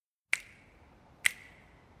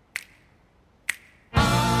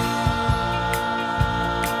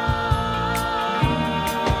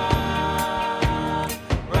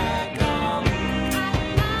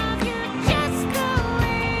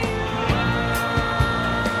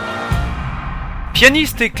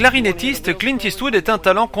Pianiste et clarinettiste, Clint Eastwood est un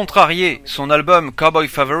talent contrarié. Son album Cowboy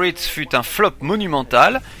Favorites fut un flop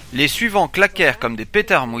monumental, les suivants claquèrent comme des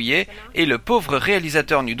pétards mouillés, et le pauvre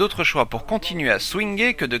réalisateur n'eut d'autre choix pour continuer à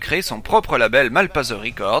swinger que de créer son propre label Malpaso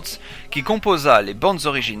Records, qui composa les bandes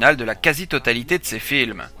originales de la quasi-totalité de ses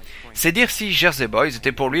films. C'est dire si Jersey Boys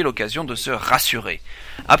était pour lui l'occasion de se rassurer.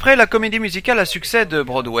 Après la comédie musicale à succès de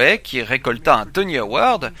Broadway, qui récolta un Tony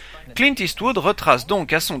Award, Clint Eastwood retrace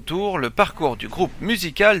donc à son tour le parcours du groupe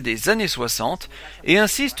musical des années 60 et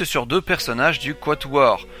insiste sur deux personnages du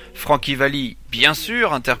Quatuor. Frankie Valli, bien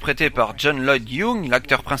sûr, interprété par John Lloyd Young,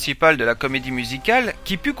 l'acteur principal de la comédie musicale,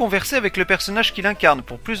 qui put converser avec le personnage qu'il incarne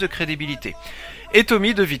pour plus de crédibilité. Et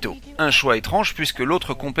Tommy DeVito. Un choix étrange puisque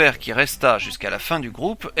l'autre compère qui resta jusqu'à la fin du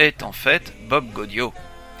groupe est en fait Bob Gaudio.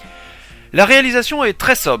 La réalisation est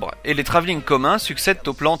très sobre et les travelling communs succèdent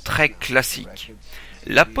au plan très classique.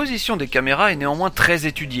 La position des caméras est néanmoins très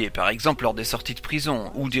étudiée, par exemple lors des sorties de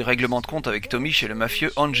prison ou du règlement de compte avec Tommy chez le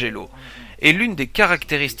mafieux Angelo. Et l'une des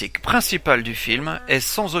caractéristiques principales du film est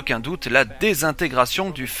sans aucun doute la désintégration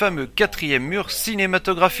du fameux quatrième mur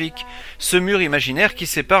cinématographique, ce mur imaginaire qui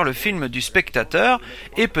sépare le film du spectateur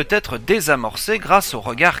et peut être désamorcé grâce au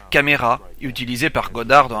regard caméra, utilisé par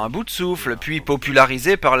Godard dans Un bout de souffle, puis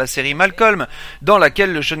popularisé par la série Malcolm, dans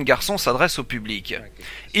laquelle le jeune garçon s'adresse au public.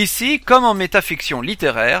 Ici, comme en métafiction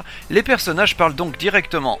littéraire, les personnages parlent donc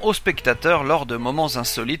directement au spectateur lors de moments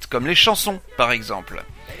insolites comme les chansons, par exemple.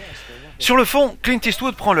 Sur le fond, Clint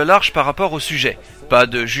Eastwood prend le large par rapport au sujet. Pas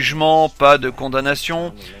de jugement, pas de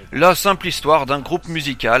condamnation. La simple histoire d'un groupe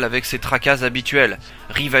musical avec ses tracas habituelles.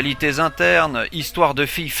 Rivalités internes, histoire de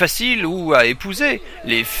filles faciles ou à épouser.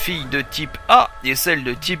 Les filles de type A et celles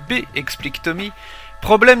de type B, explique Tommy.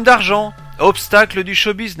 Problèmes d'argent, obstacles du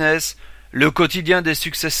show business. Le quotidien des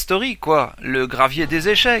success stories, quoi. Le gravier des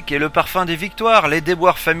échecs et le parfum des victoires, les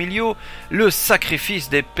déboires familiaux, le sacrifice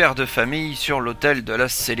des pères de famille sur l'autel de la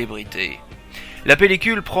célébrité. La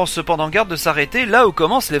pellicule prend cependant garde de s'arrêter là où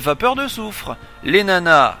commencent les vapeurs de soufre. Les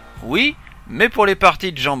nanas, oui, mais pour les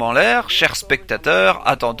parties de jambes en l'air, cher spectateur,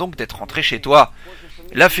 attends donc d'être rentré chez toi.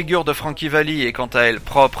 La figure de Frankie Valli est quant à elle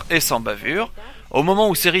propre et sans bavure. Au moment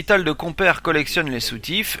où ses ritales de compère collectionnent les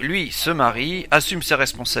soutifs, lui se marie, assume ses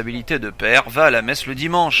responsabilités de père, va à la messe le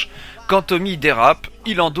dimanche. Quand Tommy dérape,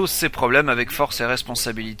 il endosse ses problèmes avec force et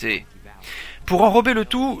responsabilité. Pour enrober le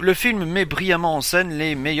tout, le film met brillamment en scène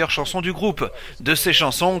les meilleures chansons du groupe, de ces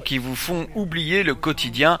chansons qui vous font oublier le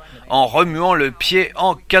quotidien en remuant le pied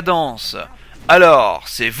en cadence. Alors,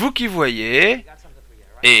 c'est vous qui voyez,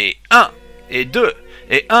 et 1, et 2,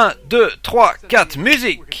 et 1, 2, 3, 4,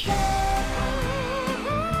 musique!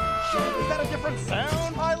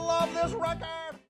 Sound. I love this record.